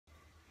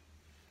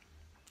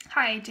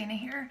Hi, Dana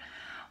here.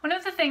 One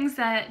of the things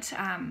that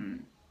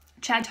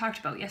Chad talked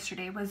about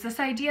yesterday was this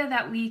idea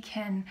that we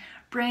can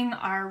bring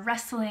our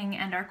wrestling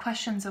and our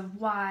questions of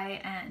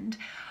why and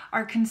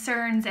our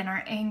concerns and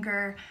our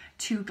anger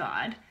to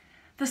God.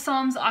 The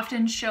Psalms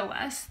often show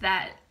us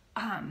that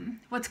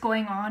what's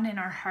going on in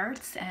our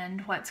hearts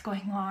and what's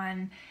going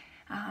on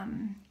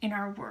in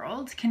our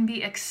world can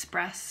be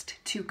expressed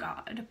to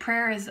God.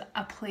 Prayer is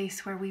a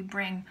place where we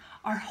bring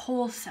our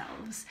whole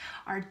selves,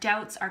 our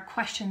doubts, our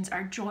questions,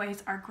 our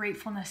joys, our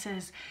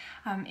gratefulnesses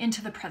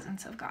into the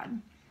presence of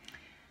God.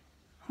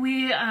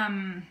 We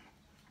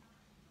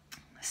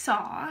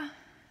saw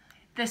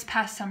this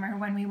past summer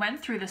when we went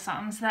through the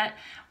Psalms that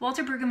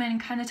Walter Brueggemann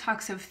kind of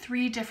talks of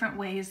three different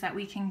ways that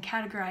we can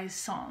categorize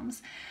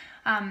Psalms.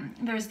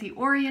 There's the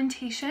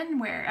orientation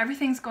where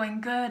everything's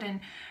going good and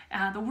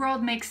the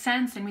world makes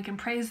sense and we can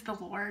praise the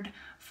Lord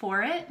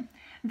for it.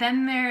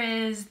 Then there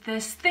is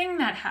this thing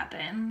that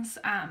happens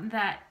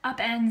that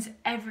upends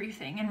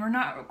everything and we're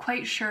not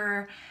quite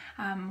sure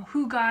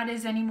who God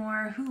is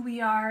anymore, who we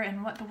are,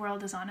 and what the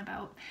world is on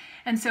about.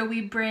 And so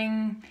we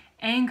bring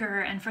anger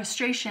and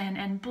frustration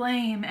and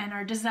blame and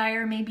our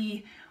desire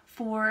maybe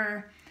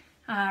for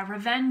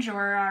revenge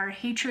or our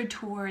hatred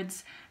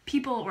towards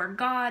people or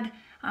God,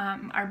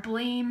 our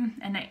blame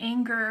and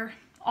anger,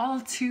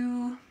 all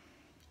to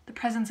the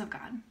presence of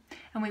God.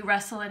 And we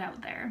wrestle it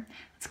out there.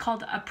 It's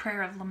called a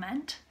prayer of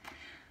lament.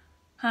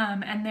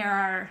 And there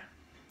are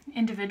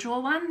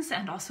individual ones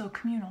and also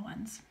communal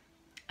ones.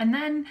 And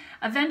then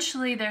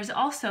eventually there's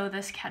also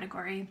this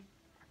category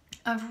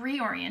of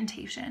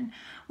reorientation,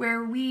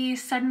 where we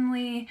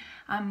suddenly,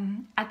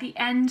 at the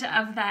end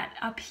of that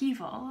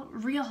upheaval,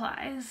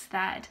 realize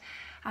that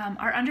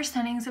our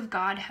understandings of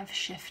God have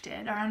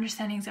shifted, our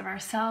understandings of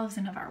ourselves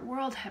and of our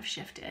world have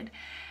shifted.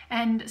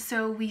 And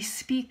so we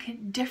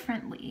speak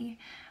differently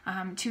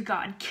to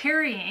God,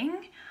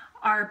 carrying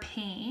our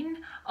pain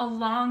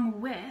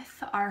along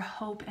with our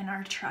hope and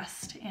our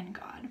trust in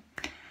God.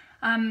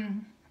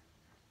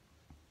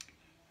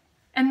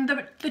 And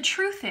the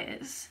truth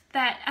is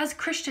that as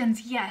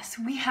Christians, yes,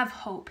 we have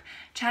hope.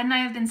 Chad and I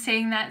have been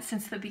saying that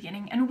since the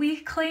beginning, and we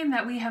claim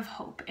that we have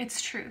hope.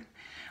 It's true.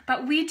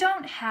 But we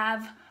don't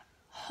have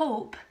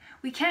hope.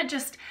 We can't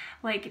just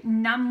like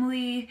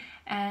numbly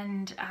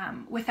and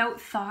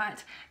without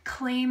thought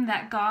claim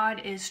that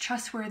God is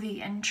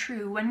trustworthy and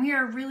true when we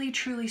are really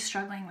truly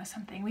struggling with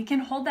something. We can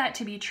hold that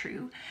to be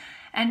true.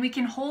 And we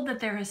can hold that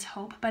there is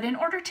hope, but in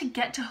order to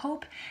get to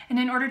hope, and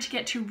in order to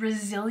get to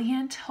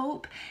resilient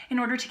hope, in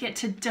order to get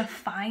to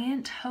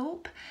defiant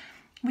hope,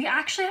 we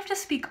actually have to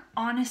speak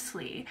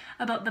honestly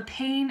about the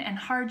pain and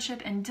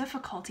hardship and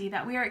difficulty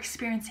that we are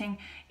experiencing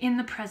in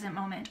the present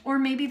moment, or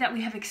maybe that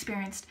we have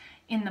experienced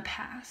in the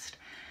past.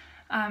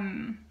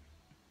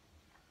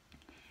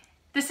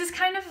 This is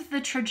kind of the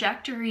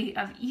trajectory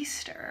of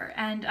Easter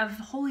and of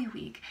Holy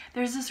Week.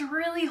 There's this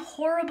really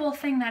horrible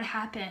thing that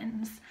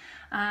happens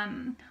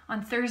on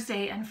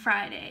Thursday and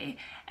Friday,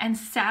 and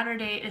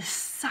Saturday is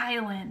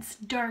silence,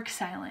 dark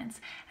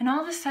silence, and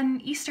all of a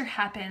sudden Easter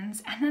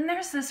happens, and then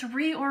there's this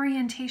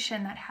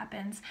reorientation that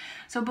happens.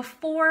 So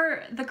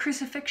before the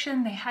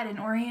crucifixion, they had an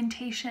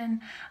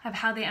orientation of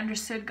how they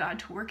understood God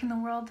to work in the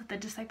world, the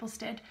disciples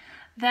did.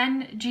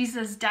 Then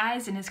Jesus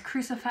dies and is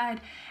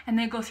crucified, and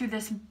they go through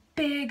this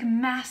big,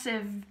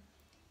 massive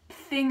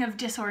thing of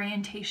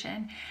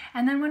disorientation.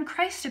 And then when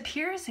Christ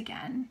appears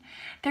again,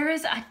 there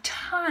is a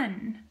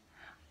ton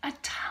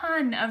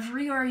of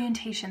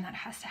reorientation that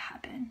has to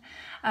happen,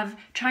 of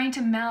trying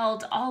to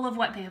meld all of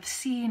what they have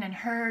seen and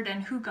heard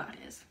and who God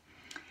is.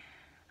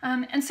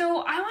 And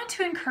so I want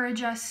to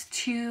encourage us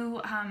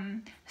to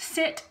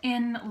sit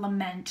in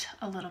lament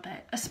a little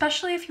bit,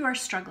 especially if you are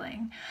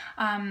struggling.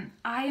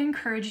 I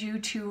encourage you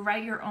to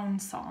write your own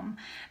psalm.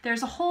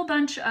 There's a whole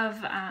bunch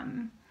of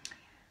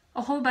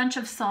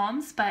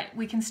psalms, but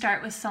we can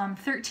start with Psalm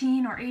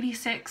 13 or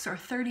 86 or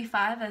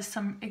 35 as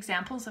some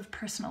examples of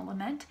personal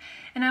lament.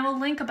 And I will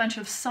link a bunch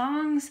of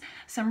songs,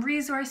 some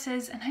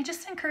resources, and I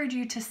just encourage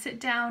you to sit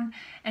down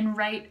and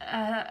write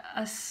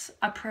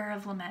a prayer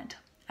of lament.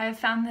 I have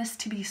found this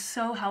to be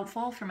so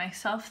helpful for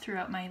myself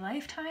throughout my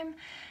lifetime,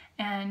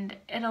 and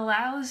it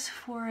allows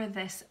for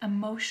this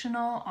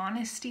emotional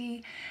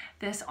honesty,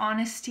 this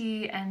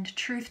honesty and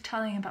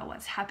truth-telling about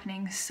what's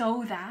happening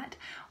so that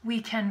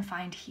we can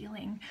find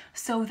healing,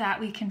 so that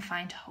we can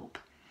find hope.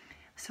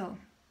 So,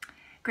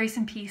 grace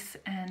and peace,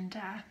 and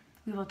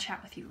we will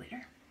chat with you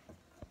later.